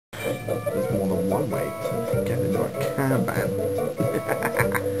There's more than one way to get into a caravan.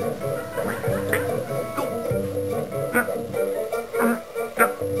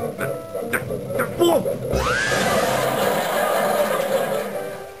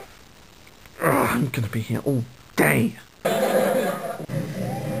 I'm gonna be here all day.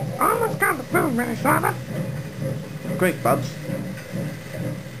 Almost got the food ready, Simon. Great, Bubs.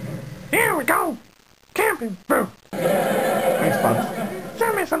 Here we go. Camping food. Thanks, Bubs.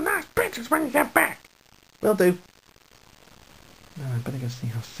 Send me some nice pictures when you get back. Will do. I better go see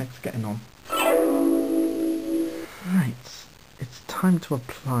how Sex's getting on. Right. It's time to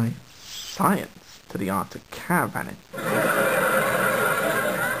apply science to the art of caravanning.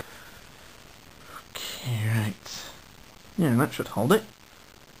 Okay, right. Yeah, that should hold it.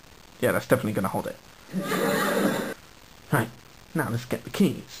 Yeah, that's definitely going to hold it. Right, now let's get the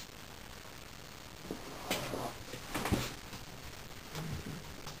keys.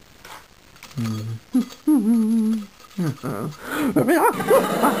 There we are!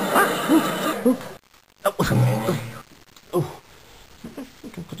 Oh, I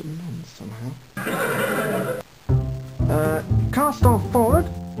think I put them on somehow. Cast off forward.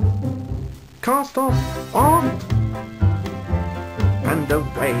 Cast off on. And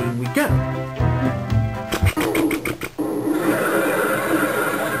away we go.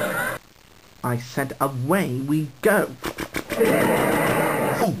 I said away we go.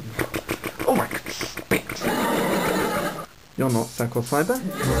 Oh, oh I could spit. You're not Sequel Cyber?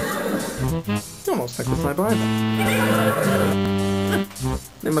 You're not Sequel Cyber either.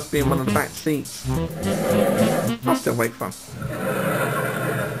 They must be in one of the back seats. I'll still wait for them.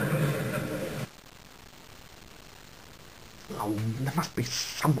 Oh, there must be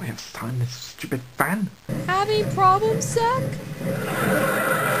some way of starting this stupid van. Having problems, Sec?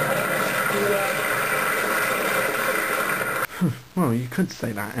 Well, you could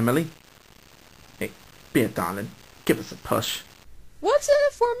say that, Emily. Hey, be a darling. Give us a push. What's in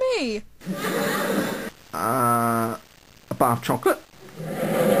it for me? A bar of chocolate?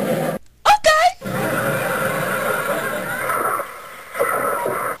 Okay!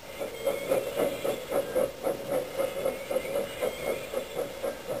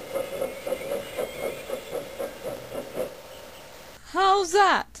 How's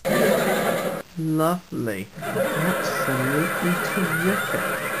that? Lovely. Absolutely terrific.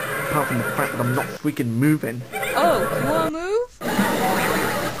 Apart from the fact that I'm not freaking moving. Oh, you wanna move?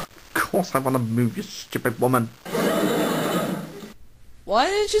 Of course I want to move, you stupid woman. Why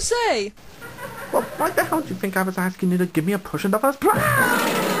didn't you say? Well, why the hell do you think I was asking you to give me a push in the first place?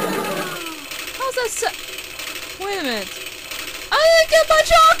 How's that Wait a minute. I didn't get my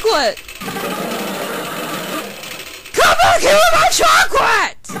chocolate! Come back here with my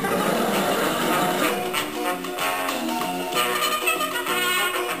chocolate!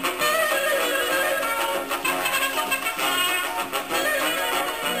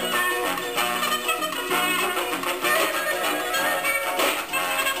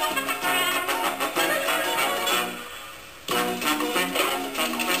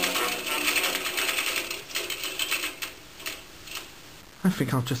 I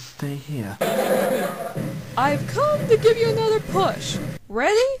think I'll just stay here. I've come to give you another push.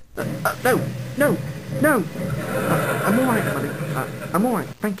 Ready? No! I'm alright, Emily. I'm alright,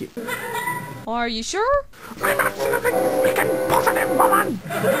 thank you. Are you sure? I'm absolutely freaking positive, woman!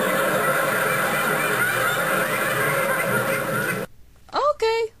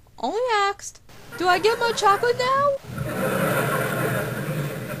 Okay, only asked. Do I get my chocolate now?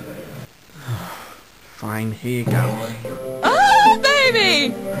 Fine, here you go. Oh,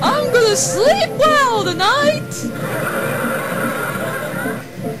 baby! I'm gonna sleep well tonight!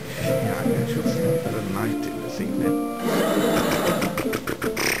 Yeah, I guess you'll sleep better than I do this evening.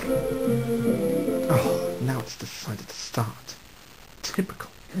 Oh, now it's decided to start.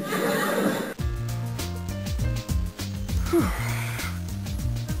 Typical.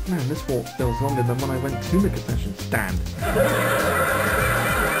 Man, this walk feels longer than when I went to the concession stand.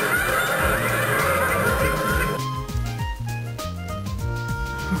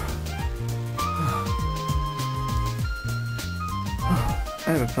 I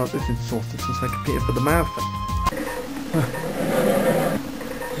haven't felt this exhausted since I competed for the marathon.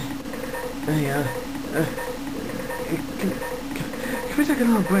 Hey, can we take a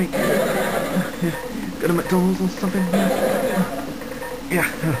little break? Yeah, go to McDonald's or something?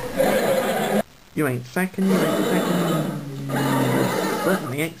 Yeah. You ain't second, you ain't second. You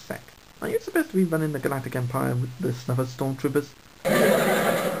certainly ain't sec. Are you supposed to be running the Galactic Empire with the other stormtroopers?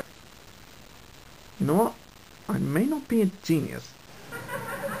 You know what? I may not be a genius,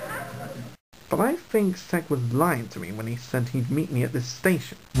 But I think Seg was lying to me when he said he'd meet me at this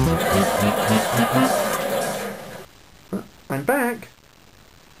station. I'm back!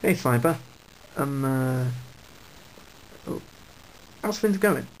 Hey, Cyber. How's things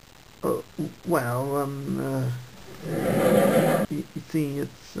going? Well, you see,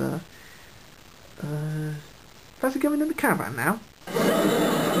 it's, how's it going in the caravan now?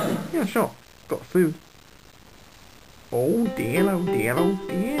 Yeah, sure. Got food. Oh dear, oh dear, oh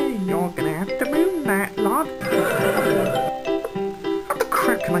dear, you're gonna have to move that, lad. How the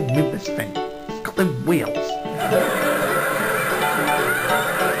crap can I move this thing? It's got them wheels.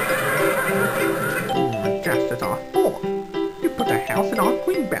 Just as I thought. You put a house in our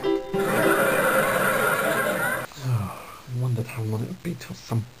green belt. I wondered how long it would be till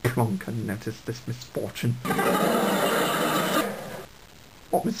some plonker noticed this misfortune.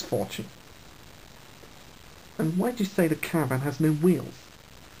 What misfortune? And why'd you say the caravan has no wheels?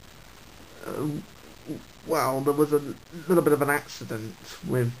 Well, there was a little bit of an accident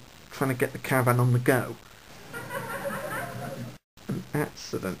with trying to get the caravan on the go. An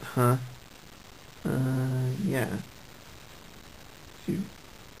accident, huh? Yeah. You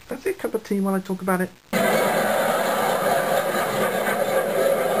fancy a cup of tea while I talk about it?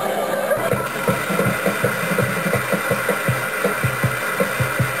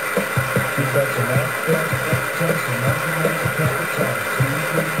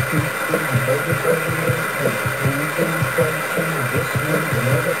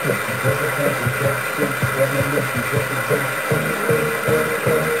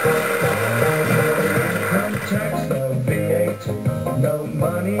 No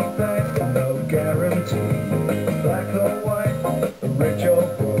money back, no guarantee. Black or white, rich or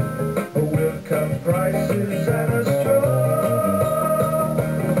poor, will come prices and a straw.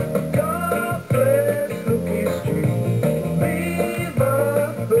 God bless Hooky Street, viva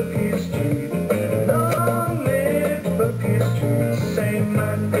Hooky Street, long live Hooky Street. Say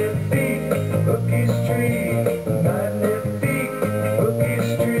man, if